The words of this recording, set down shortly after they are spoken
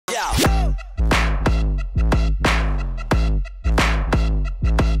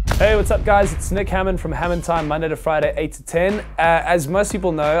Hey, what's up guys? It's Nick Hamman from Hamman Time, Monday to Friday, 8 to 10. As most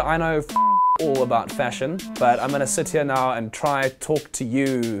people know, I know all about fashion, but I'm gonna sit here now and try talk to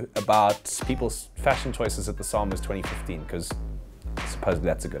you about people's fashion choices at the SAMAXXI 2015, because supposedly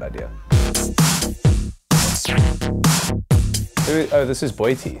that's a good idea. Oh, this is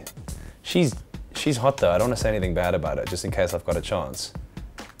Boiti. She's hot though. I don't want to say anything bad about her, just in case I've got a chance.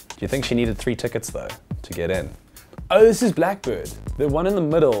 Do you think she needed 3 tickets though, to get in? Oh, this is Blackbird. The one in the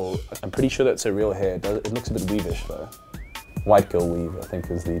middle, I'm pretty sure that's her real hair. It looks a bit weavish though. White girl weave, I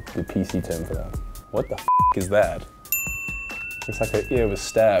think is the PC term for that. What the f is that? Looks like her ear was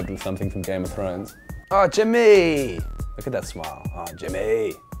stabbed with something from Game of Thrones. Oh, Jimmy! Look at that smile. Oh,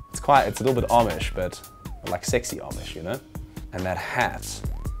 Jimmy! It's a little bit Amish, but like sexy Amish, you know? And that hat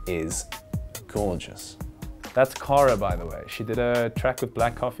is gorgeous. That's Cara, by the way. She did a track with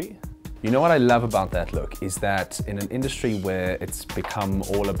Black Coffee. You know what I love about that look is that in an industry where it's become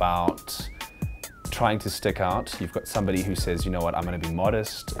all about trying to stick out, you've got somebody who says, you know what, I'm gonna be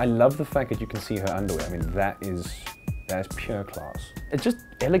modest. I love the fact that you can see her underwear. I mean, that is pure class. It's just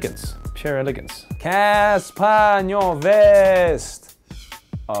elegance, pure elegance. Casper, your vest.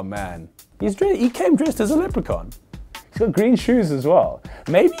 Oh man, he came dressed as a leprechaun. He's got green shoes as well.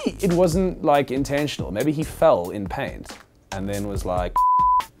 Maybe it wasn't like intentional. Maybe he fell in paint and then was like,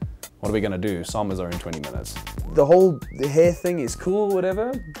 what are we gonna do? Summers are in 20 minutes. The hair thing is cool,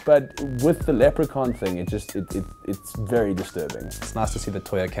 whatever, but with the leprechaun thing, it's very disturbing. It's nice to see that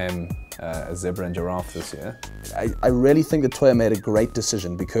Toya came a zebra and giraffe this year. I really think that Toya made a great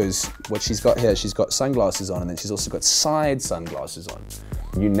decision, because what she's got here, she's got sunglasses on and then she's also got side sunglasses on.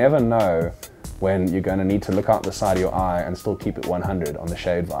 You never know when you're gonna need to look out the side of your eye and still keep it 100 on the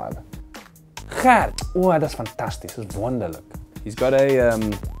shade vibe. Oh, that's fantastic, this is wonderlijk. He's got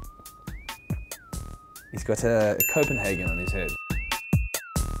a Copenhagen on his head.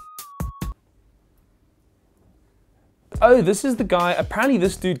 Oh, this is the guy, apparently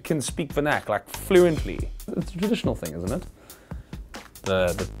this dude can speak vernac, like fluently. It's a traditional thing, isn't it?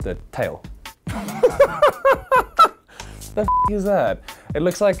 The tail. The f is that? It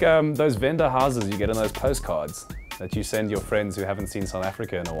looks like those vendor houses you get in those postcards that you send your friends who haven't seen South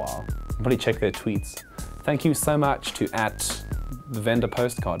Africa in a while. Probably check their tweets. Thank you so much to @the vendor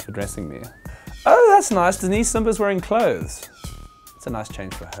postcard for dressing me. Oh, that's nice. Denise Simba's wearing clothes. It's a nice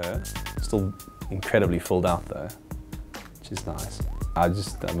change for her. Still incredibly filled out though, which is nice. I'm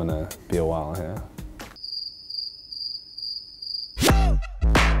gonna be a while here.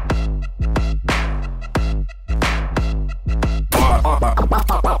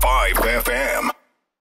 5 FM.